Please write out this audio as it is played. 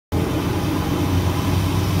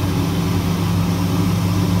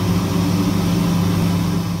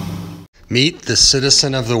Meet the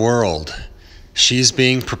citizen of the world. She's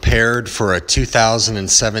being prepared for a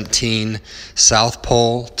 2017 South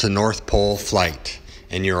Pole to North Pole flight,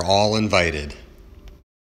 and you're all invited.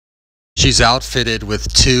 She's outfitted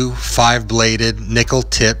with two 5-bladed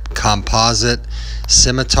nickel-tip composite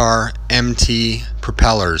Scimitar MT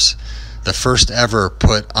propellers, the first ever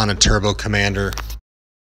put on a Turbo Commander.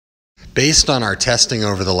 Based on our testing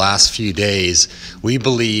over the last few days, we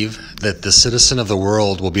believe that the Citizen of the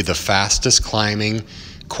World will be the fastest climbing,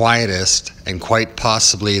 quietest, and quite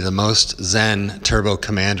possibly the most zen Turbo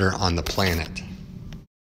Commander on the planet.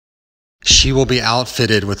 She will be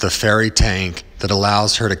outfitted with a ferry tank that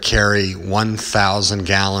allows her to carry 1,000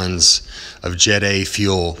 gallons of Jet A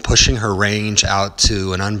fuel, pushing her range out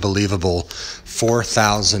to an unbelievable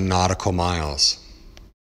 4,000 nautical miles.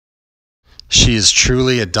 She is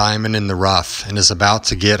truly a diamond in the rough and is about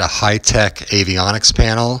to get a high-tech avionics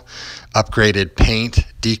panel, upgraded paint,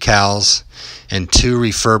 decals, and two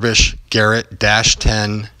refurbished Garrett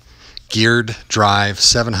 -10 geared drive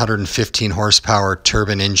 715 horsepower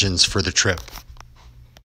turbine engines for the trip.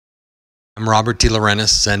 I'm Robert DeLaurentis,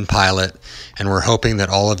 Zen pilot, and we're hoping that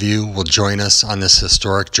all of you will join us on this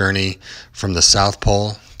historic journey from the South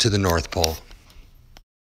Pole to the North Pole.